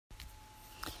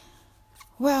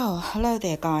Well, hello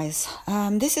there, guys.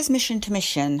 This is Mission to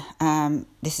Mission.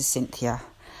 This is Cynthia.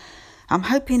 I'm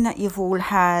hoping that you've all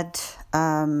had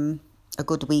a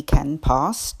good weekend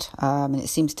past, and it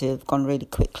seems to have gone really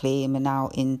quickly, and we're now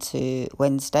into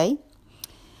Wednesday.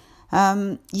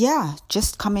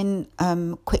 Just coming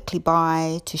quickly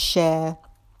by to share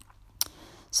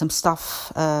some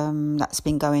stuff that's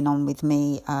been going on with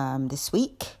me this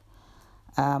week.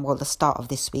 The start of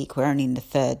this week. We're only in the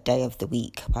third day of the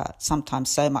week, but sometimes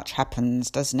so much happens,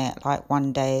 doesn't it? Like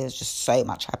one day there's just so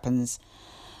much happens.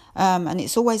 And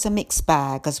it's always a mixed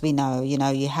bag, as we know. You know,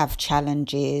 you have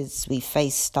challenges, we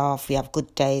face stuff, we have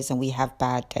good days and we have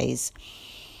bad days.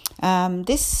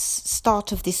 This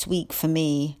start of this week for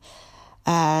me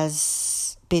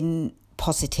has been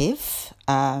positive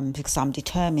because I'm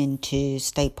determined to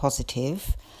stay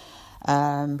positive.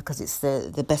 Because it's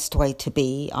the best way to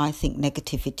be. I think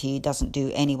negativity doesn't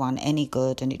do anyone any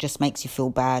good, and it just makes you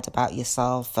feel bad about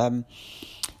yourself. And,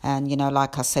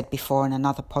 like I said before in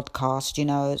another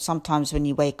podcast, sometimes when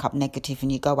you wake up negative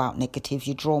and you go out negative,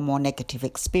 you draw more negative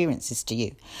experiences to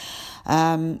you.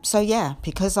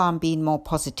 Because I'm being more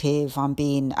positive, I'm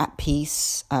being at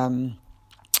peace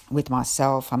with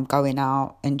myself. I'm going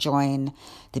out, enjoying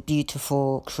the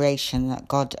beautiful creation that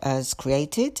God has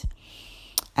created.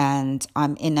 And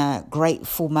I'm in a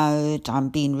grateful mode. I'm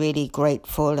being really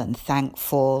grateful and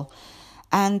thankful.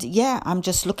 And I'm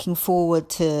just looking forward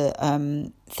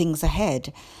to things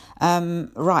ahead.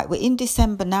 We're in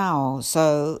December now.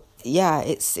 So,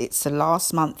 it's the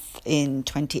last month in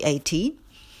 2018.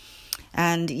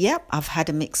 And, I've had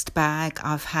a mixed bag.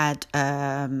 I've had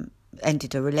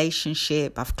ended a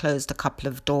relationship. I've closed a couple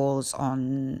of doors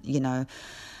on,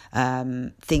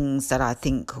 things that I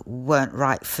think weren't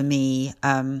right for me.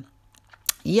 And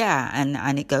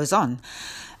it goes on.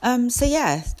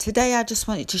 Today I just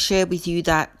wanted to share with you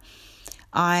that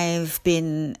I've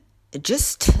been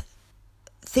just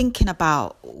thinking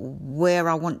about where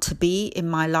I want to be in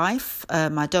my life.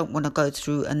 I don't want to go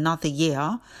through another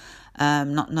year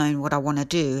not knowing what I want to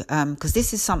do, because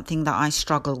this is something that I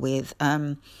struggle with.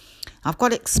 I've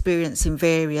got experience in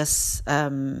various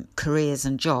careers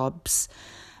and jobs.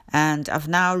 And I've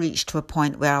now reached to a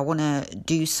point where I want to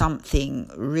do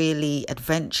something really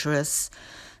adventurous,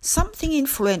 something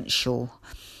influential,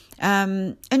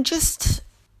 and just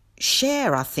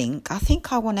share, I think. I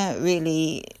think I want to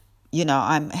really,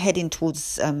 I'm heading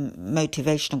towards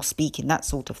motivational speaking, that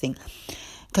sort of thing.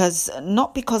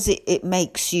 Not because it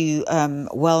makes you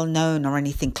well known or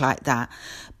anything like that,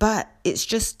 but it's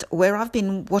just where I've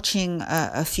been watching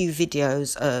a few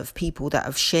videos of people that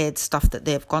have shared stuff that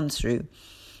they've gone through.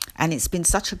 And it's been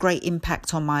such a great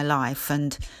impact on my life.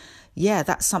 And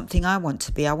that's something I want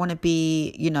to be. I want to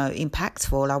be,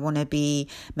 impactful. I want to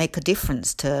make a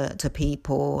difference to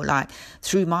people, like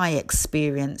through my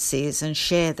experiences, and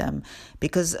share them.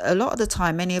 Because a lot of the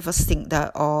time, many of us think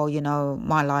that,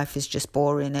 my life is just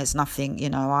boring. There's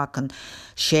nothing, I can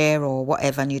share or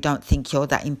whatever. And you don't think you're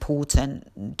that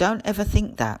important. Don't ever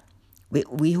think that.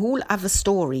 We all have a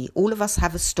story. All of us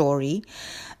have a story.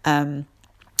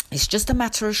 It's just a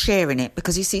matter of sharing it,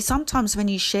 because you see, sometimes when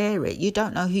you share it, you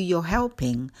don't know who you're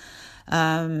helping.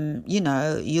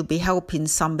 You'll be helping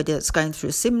somebody that's going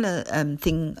through a similar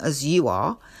thing as you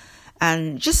are,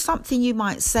 and just something you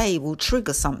might say will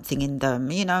trigger something in them,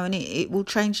 and it will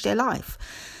change their life.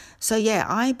 So,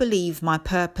 I believe my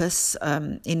purpose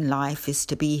in life is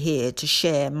to be here to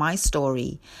share my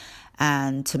story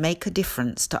and to make a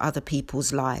difference to other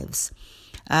people's lives.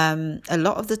 A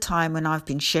lot of the time when I've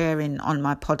been sharing on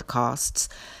my podcasts,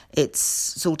 it's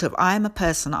sort of, I'm a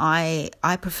person, I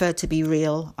prefer to be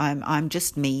real. I'm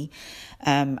just me.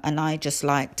 And I just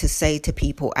like to say to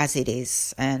people as it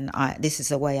is. And this is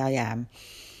the way I am.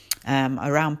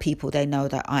 Around people, they know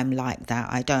that I'm like that.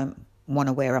 I don't want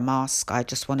to wear a mask. I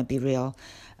just want to be real.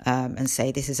 And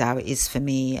say this is how it is for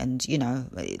me, and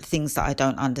things that I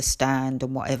don't understand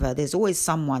and whatever. There's always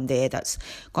someone there that's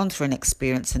gone through an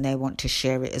experience and they want to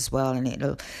share it as well, and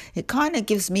it kind of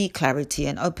gives me clarity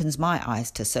and opens my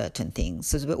eyes to certain things.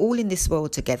 So we're all in this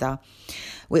world together.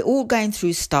 We're all going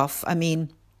through stuff. I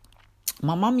mean,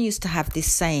 my mum used to have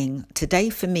this saying,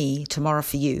 today for me, tomorrow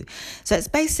for you. So it's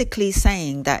basically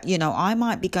saying that, I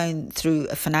might be going through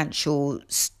a financial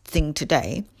thing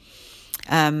today,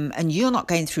 and you're not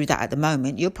going through that at the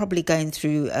moment. You're probably going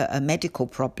through a medical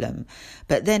problem,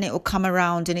 but then it will come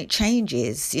around and it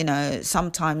changes.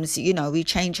 Sometimes, we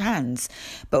change hands,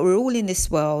 but we're all in this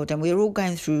world and we're all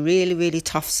going through really, really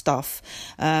tough stuff.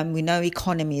 We know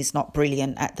economy is not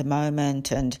brilliant at the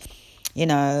moment, and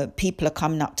People are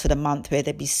coming up to the month where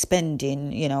they'll be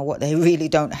spending, what they really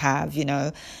don't have,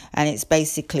 and it's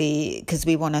basically because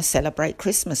we want to celebrate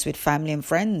Christmas with family and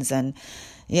friends. And,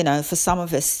 for some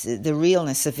of us, the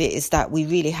realness of it is that we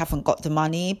really haven't got the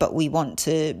money, but we want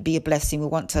to be a blessing. We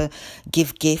want to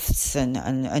give gifts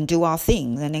and do our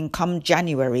thing. And then come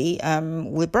January,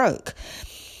 we're broke.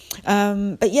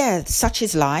 But yeah, such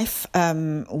is life.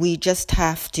 We just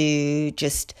have to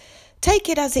take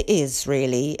it as it is,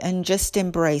 really, and just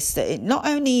embrace that. Not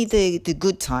only the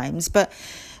good times, but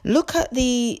look at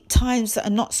the times that are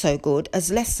not so good as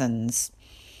lessons.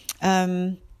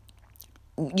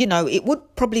 It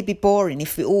would probably be boring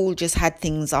if we all just had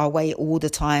things our way all the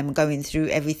time, going through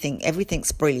everything.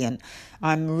 Everything's brilliant.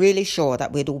 I'm really sure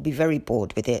that we'd all be very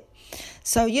bored with it.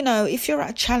 So, if you're at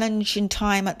a challenging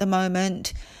time at the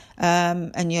moment,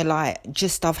 and you're like,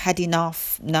 I've had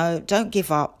enough. No, don't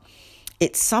give up.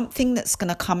 It's something that's going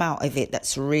to come out of it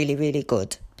that's really, really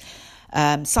good.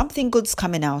 Something good's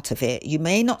coming out of it. You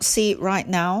may not see it right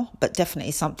now, but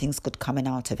definitely something's good coming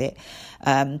out of it.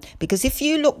 Because if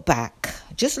you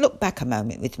just look back a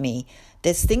moment with me,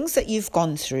 there's things that you've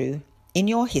gone through in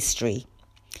your history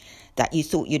that you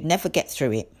thought you'd never get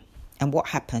through it. And what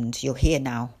happened? You're here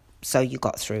now, so you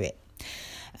got through it.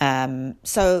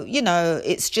 So,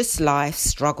 it's just life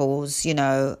struggles,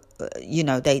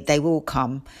 they will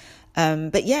come.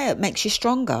 But yeah, it makes you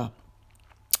stronger.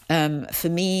 For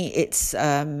me, it's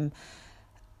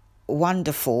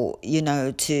wonderful,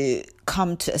 to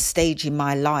come to a stage in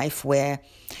my life where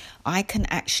I can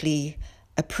actually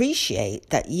appreciate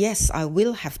that, yes, I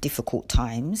will have difficult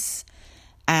times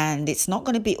and it's not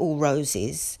going to be all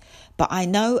roses, but I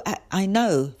know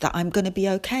that I'm going to be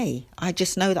okay. I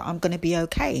just know that I'm going to be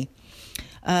okay.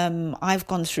 I've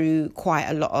gone through quite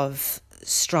a lot of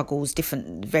struggles,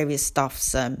 different various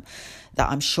stuffs that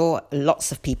I'm sure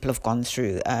lots of people have gone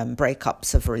through,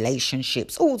 breakups of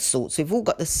relationships, all sorts. We've all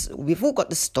got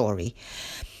the story.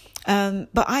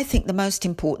 But I think the most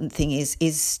important thing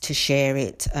is to share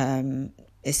it.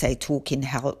 They say talking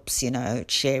helps,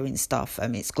 sharing stuff.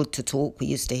 It's good to talk. We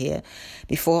used to hear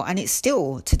before, and it's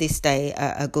still to this day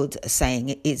a good saying.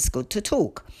 It is good to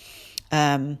talk.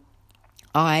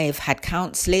 I've had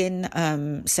counselling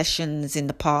sessions in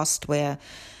the past where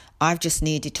I've just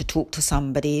needed to talk to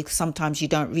somebody. Sometimes you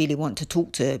don't really want to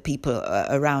talk to people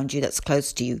around you that's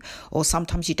close to you, or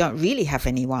sometimes you don't really have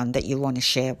anyone that you want to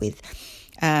share with.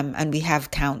 And we have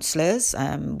counsellors.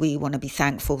 We want to be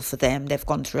thankful for them. They've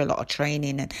gone through a lot of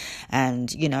training, and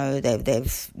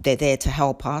they're there to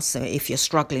help us. So if you're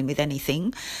struggling with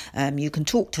anything, you can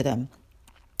talk to them.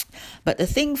 But the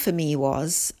thing for me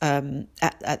was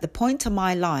at the point of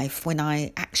my life when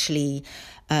I actually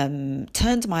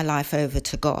turned my life over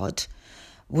to God,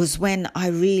 was when I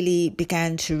really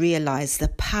began to realise the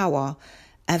power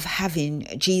of having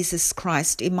Jesus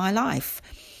Christ in my life.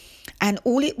 And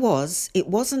all it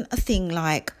wasn't a thing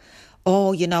like,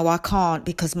 I can't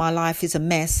because my life is a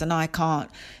mess and I can't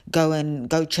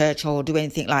go church or do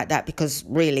anything like that because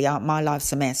really my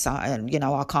life's a mess. I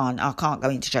can't go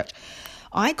into church.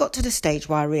 I got to the stage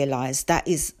where I realised that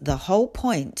is the whole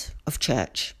point of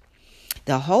church.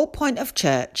 The whole point of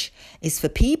church is for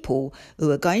people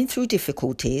who are going through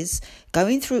difficulties,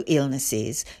 going through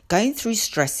illnesses, going through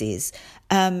stresses.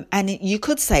 And you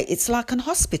could say it's like an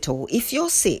hospital. If you're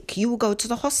sick, you will go to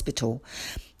the hospital.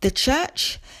 The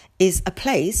church is a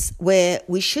place where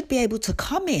we should be able to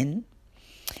come in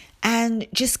and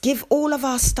just give all of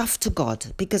our stuff to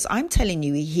God, because I'm telling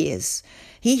you, He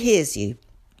hears you.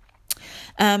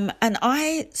 And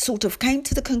I sort of came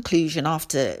to the conclusion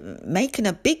after making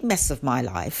a big mess of my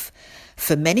life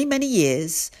for many, many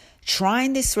years,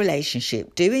 trying this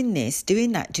relationship, doing this,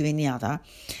 doing that, doing the other.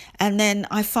 And then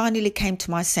I finally came to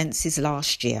my senses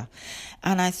last year.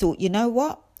 And I thought, you know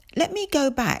what? Let me go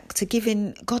back to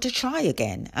giving God a try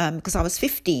again. Because I was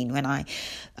 15 when I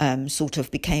sort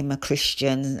of became a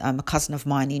Christian. A cousin of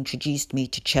mine introduced me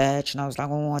to church. And I was like,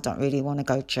 I don't really want to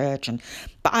go to church.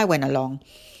 But I went along.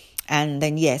 And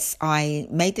then, yes, I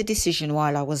made the decision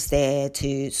while I was there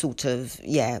to sort of,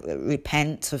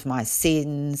 repent of my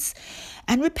sins.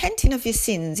 And repenting of your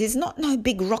sins is not no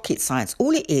big rocket science.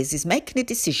 All it is making a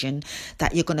decision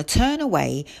that you're going to turn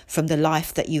away from the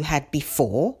life that you had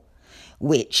before,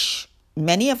 which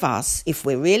many of us, if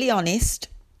we're really honest,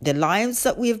 the lives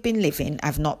that we have been living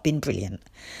have not been brilliant.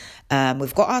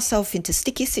 We've got ourselves into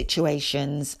sticky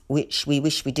situations, which we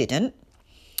wish we didn't.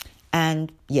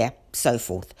 And so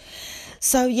forth.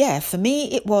 So for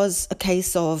me, it was a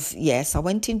case of, yes, I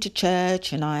went into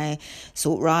church and I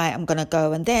thought, right, I'm going to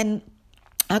go. And then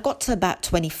I got to about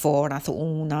 24 and I thought,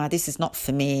 oh, no, this is not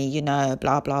for me,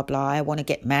 blah, blah, blah. I want to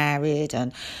get married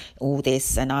and all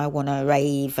this, and I want to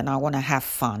rave and I want to have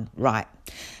fun. Right.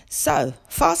 So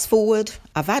fast forward,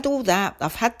 I've had all that.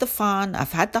 I've had the fun.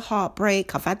 I've had the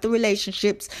heartbreak. I've had the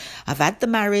relationships. I've had the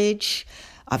marriage.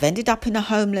 I've ended up in a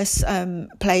homeless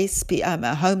place,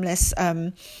 a homeless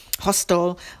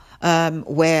hostel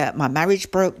where my marriage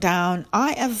broke down.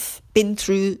 I have been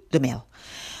through the mill.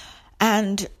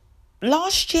 And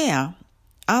last year,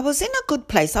 I was in a good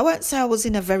place. I won't say I was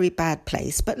in a very bad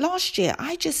place, but last year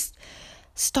I just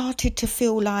started to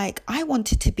feel like I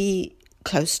wanted to be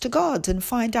close to God and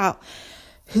find out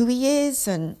who He is,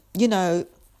 and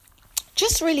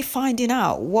just really finding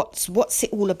out what's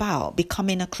it all about,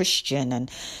 becoming a Christian and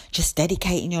just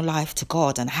dedicating your life to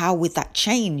God, and how would that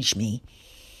change me.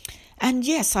 And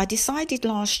yes, I decided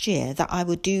last year that I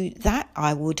would do that.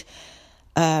 I would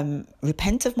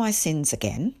repent of my sins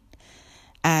again.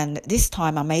 And this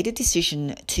time I made a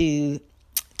decision to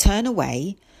turn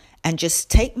away and just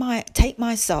take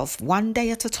myself one day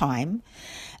at a time.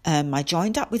 I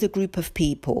joined up with a group of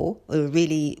people who were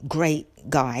really great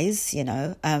guys,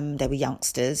 they were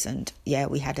youngsters, and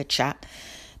we had a chat,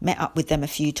 met up with them a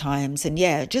few times, and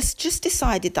just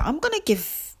decided that I'm going to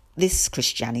give this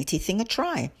Christianity thing a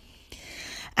try.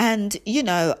 And,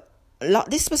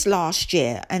 this was last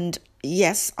year, and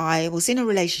yes, I was in a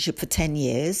relationship for 10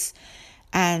 years,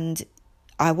 and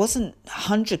I wasn't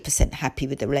 100% happy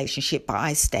with the relationship, but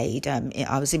I stayed.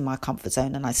 I was in my comfort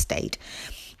zone and I stayed.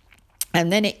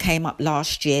 And then it came up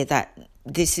last year that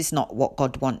this is not what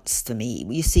God wants for me.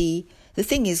 You see, the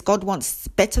thing is, God wants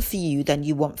better for you than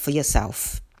you want for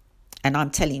yourself. And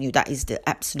I'm telling you, that is the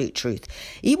absolute truth.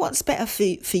 He wants better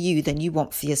for you than you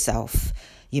want for yourself.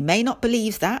 You may not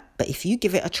believe that, but if you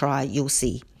give it a try, you'll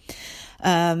see.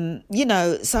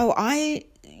 So I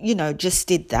just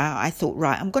did that. I thought,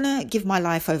 right, I'm going to give my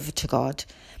life over to God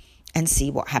and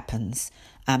see what happens.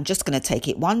 I'm just going to take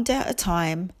it one day at a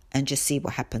time and just see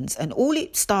what happens. And all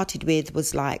it started with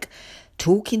was like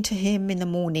talking to Him in the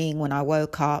morning when I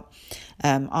woke up,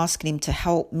 asking Him to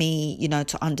help me,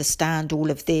 to understand all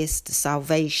of this, the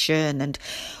salvation and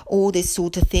all this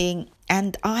sort of thing.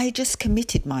 And I just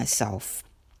committed myself.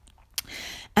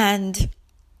 And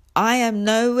I am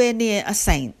nowhere near a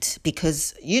saint,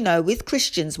 because, with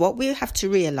Christians, what we have to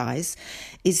realize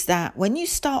is that when you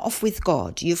start off with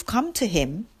God, you've come to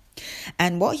Him,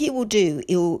 and what He will do,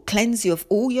 He'll cleanse you of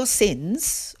all your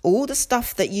sins, all the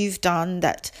stuff that you've done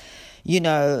that, you're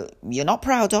not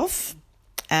proud of,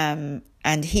 and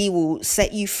He will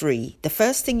set you free. The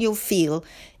first thing you'll feel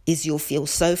is you'll feel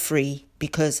so free,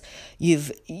 because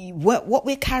what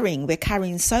we're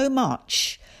carrying so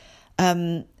much,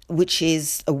 which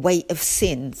is a weight of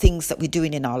sin, things that we're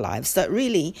doing in our lives, that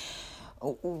really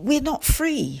we're not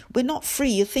free. We're not free.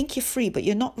 You think you're free, but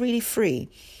you're not really free.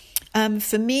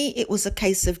 For me, it was a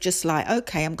case of just like,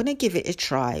 okay, I'm going to give it a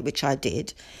try, which I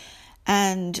did.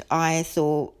 And I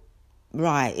thought,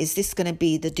 right, is this going to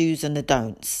be the do's and the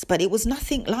don'ts? But it was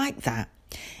nothing like that.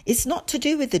 It's not to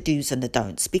do with the do's and the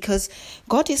don'ts, because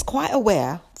God is quite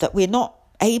aware that we're not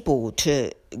able to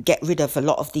get rid of a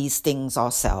lot of these things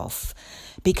ourselves,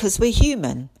 because we're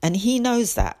human, and He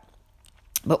knows that.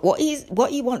 But what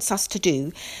he wants us to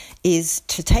do is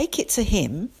to take it to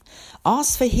Him,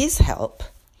 ask for His help,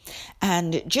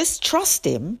 and just trust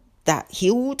Him that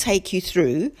He will take you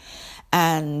through.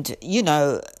 And,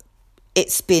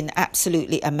 it's been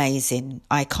absolutely amazing.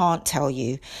 I can't tell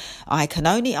you. I can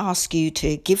only ask you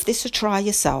to give this a try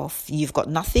yourself. You've got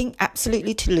nothing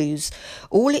absolutely to lose.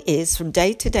 All it is, from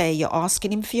day to day, you're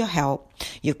asking Him for your help.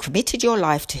 You've committed your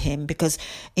life to Him, because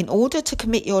in order to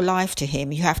commit your life to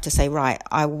Him, you have to say, right,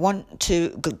 I want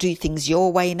to do things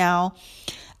your way now.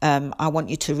 I want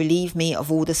you to relieve me of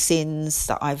all the sins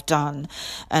that I've done,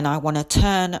 and I want to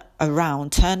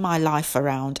turn my life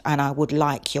around, and I would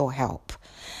like your help.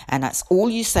 And that's all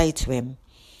you say to Him.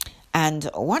 And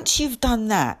once you've done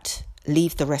that,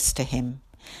 leave the rest to Him.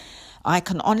 I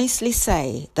can honestly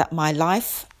say that my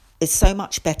life is so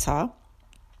much better.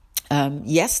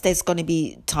 Yes, there's going to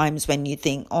be times when you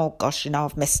think, oh gosh,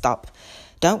 I've messed up.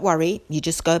 Don't worry. You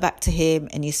just go back to Him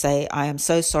and you say, I am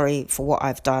so sorry for what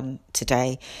I've done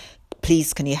today.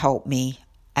 Please, can you help me?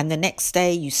 And the next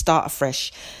day you start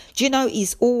afresh. Do you know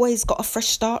He's always got a fresh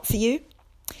start for you?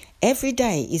 Every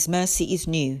day His mercy is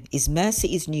new. His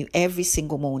mercy is new every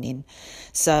single morning.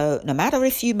 So no matter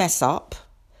if you mess up,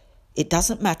 it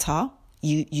doesn't matter.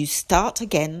 You start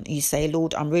again. You say,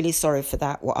 Lord, I'm really sorry for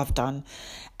that, what I've done.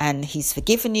 And He's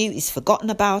forgiven you. He's forgotten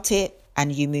about it.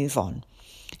 And you move on.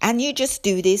 And you just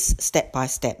do this step by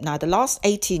step. Now, the last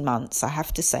 18 months, I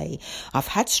have to say, I've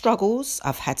had struggles.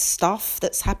 I've had stuff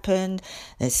that's happened.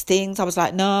 There's things I was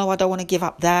like, no, I don't want to give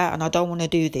up that, and I don't want to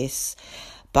do this.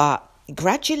 But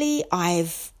gradually,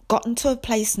 I've gotten to a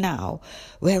place now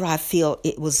where I feel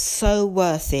it was so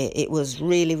worth it. It was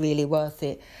really, really worth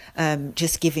it.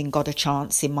 Just giving God a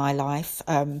chance in my life.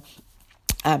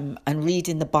 And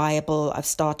reading the Bible. I've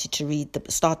started to read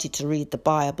the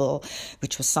Bible,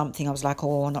 which was something I was like,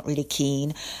 oh, I'm not really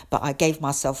keen. But I gave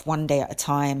myself one day at a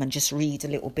time and just read a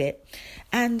little bit.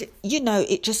 And,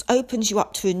 it just opens you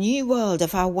up to a new world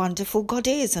of how wonderful God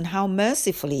is and how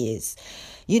merciful he is.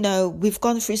 We've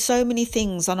gone through so many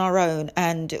things on our own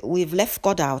and we've left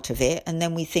God out of it. And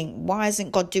then we think, why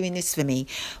isn't God doing this for me?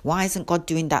 Why isn't God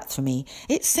doing that for me?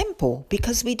 It's simple,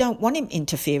 because we don't want him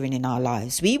interfering in our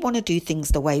lives. We want to do things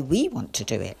the way we want to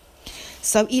do it.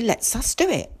 So he lets us do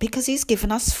it because he's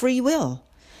given us free will.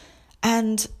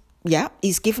 And yeah,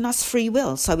 he's given us free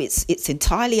will. So it's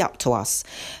entirely up to us.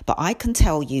 But I can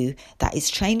tell you that it's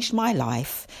changed my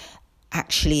life,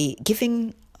 actually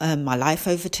giving my life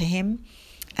over to him.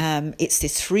 It's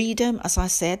this freedom, as I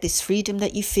said, this freedom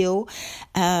that you feel.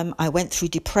 I went through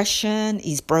depression.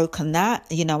 He's broken that.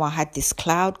 I had this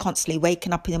cloud, constantly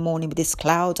waking up in the morning with this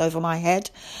cloud over my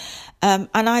head. And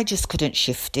I just couldn't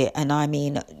shift it. And I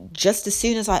mean, just as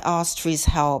soon as I asked for his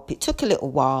help, it took a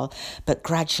little while, but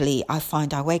gradually I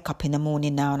find I wake up in the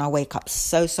morning now and I wake up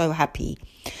so, so happy.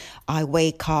 I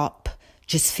wake up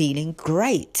just feeling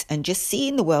great and just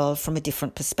seeing the world from a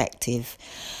different perspective.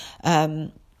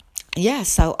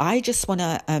 So I just want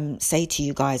to say to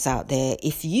you guys out there,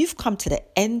 if you've come to the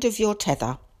end of your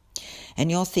tether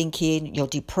and you're thinking you're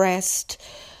depressed,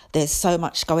 there's so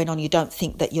much going on, you don't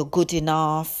think that you're good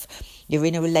enough, you're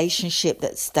in a relationship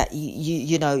that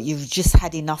you've just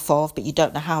had enough of, but you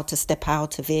don't know how to step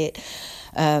out of it,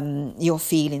 you're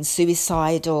feeling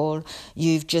suicidal,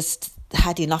 you've just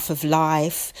had enough of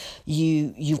life,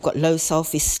 you've got low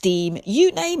self-esteem,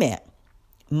 you name it,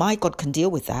 my God can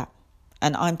deal with that.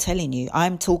 And I'm telling you,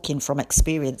 I'm talking from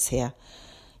experience here.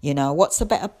 What's a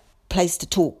better place to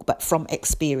talk but from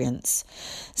experience?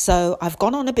 So I've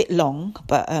gone on a bit long,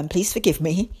 but please forgive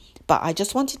me. But I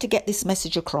just wanted to get this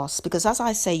message across because, as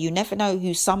I say, you never know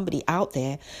who somebody out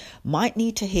there might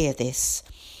need to hear this.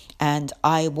 And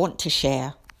I want to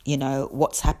share,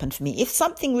 what's happened for me. If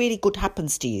something really good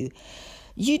happens to you,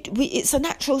 it's a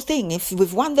natural thing. If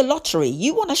we've won the lottery,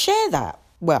 you want to share that.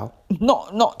 Well,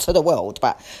 not to the world,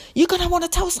 but you're going to want to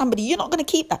tell somebody. You're not going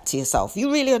to keep that to yourself.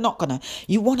 You really are not going to.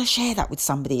 You want to share that with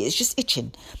somebody. It's just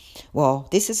itching. Well,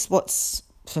 this is what's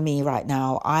for me right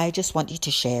now. I just want you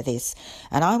to share this.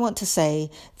 And I want to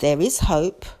say there is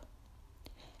hope.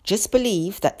 Just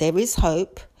believe that there is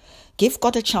hope. Give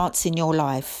God a chance in your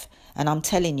life. And I'm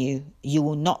telling you, you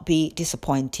will not be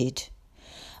disappointed.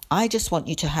 I just want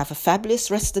you to have a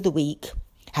fabulous rest of the week.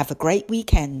 Have a great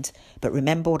weekend. But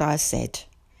remember what I said.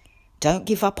 Don't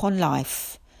give up on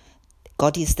life.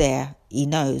 God is there. He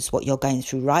knows what you're going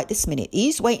through right this minute.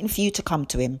 He's waiting for you to come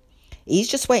to him. He's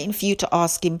just waiting for you to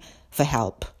ask him for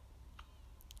help.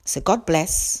 So God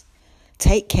bless.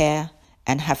 Take care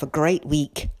and have a great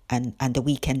week and the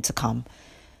weekend to come.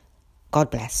 God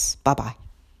bless. Bye-bye.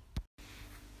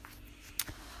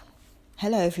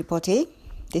 Hello, everybody.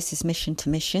 This is Mission to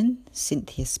Mission,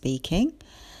 Cynthia speaking.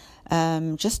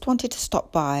 Just wanted to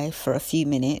stop by for a few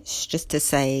minutes just to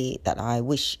say that I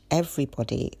wish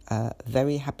everybody a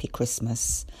very happy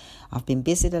Christmas. I've been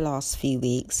busy the last few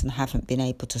weeks and haven't been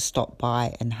able to stop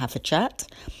by and have a chat,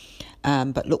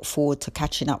 but look forward to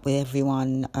catching up with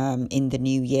everyone in the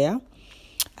new year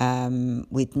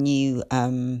with new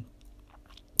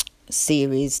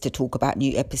series to talk about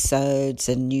new episodes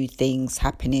and new things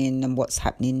happening and what's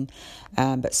happening,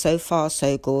 but so far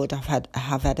so good. I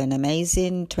have had an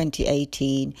amazing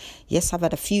 2018. Yes, I've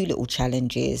had a few little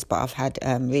challenges, but I've had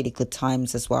really good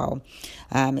times as well.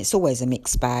 It's always a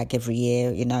mixed bag every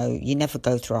year. You never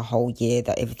go through a whole year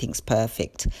that everything's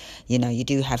perfect. You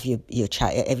do have your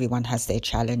everyone has their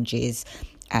challenges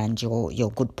and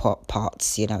your good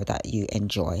parts, that you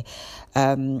enjoy.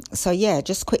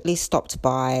 Just quickly stopped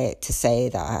by to say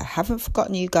that I haven't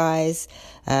forgotten you guys.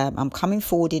 I'm coming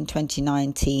forward in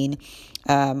 2019.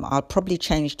 I'll probably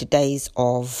change the days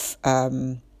of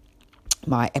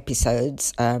my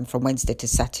episodes from Wednesday to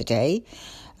Saturday.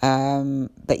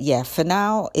 But yeah, for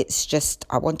now, it's just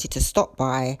I wanted to stop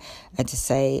by and to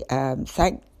say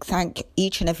thank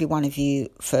each and every one of you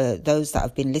for those that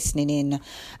have been listening in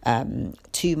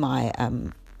to my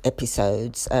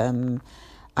episodes. And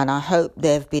I hope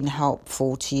they've been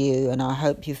helpful to you, and I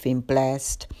hope you've been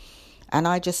blessed. And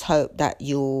I just hope that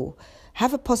you'll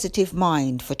have a positive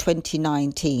mind for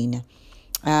 2019.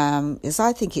 As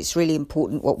I think it's really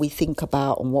important what we think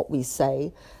about and what we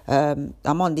say. I'm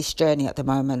on this journey at the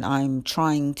moment. I'm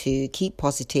trying to keep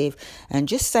positive and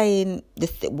just saying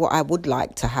what I would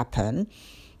like to happen,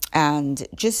 and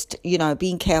just,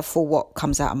 being careful what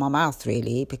comes out of my mouth,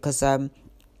 really, because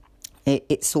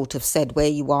it's sort of said where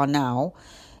you are now,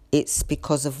 it's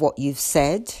because of what you've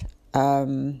said.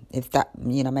 If that,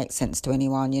 makes sense to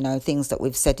anyone, things that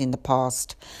we've said in the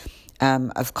past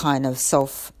of kind of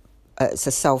it's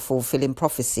a self-fulfilling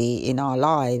prophecy in our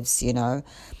lives,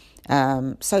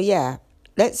 So yeah,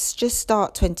 let's just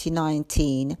start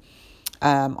 2019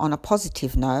 on a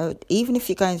positive note. Even if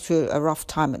you're going through a rough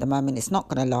time at the moment, it's not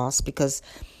going to last, because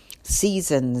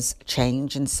seasons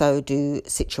change and so do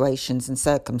situations and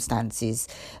circumstances.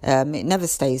 It never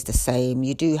stays the same.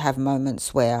 You do have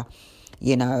moments where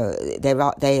there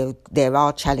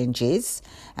are challenges,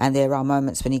 and there are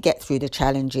moments when you get through the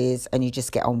challenges and you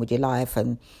just get on with your life,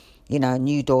 and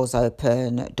new doors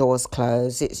open, doors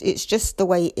close. It's just the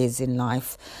way it is in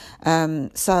life.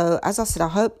 So as I said, I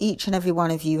hope each and every one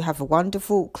of you have a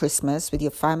wonderful Christmas with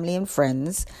your family and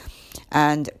friends,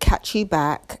 and catch you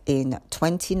back in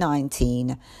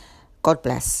 2019. God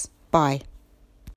bless. Bye.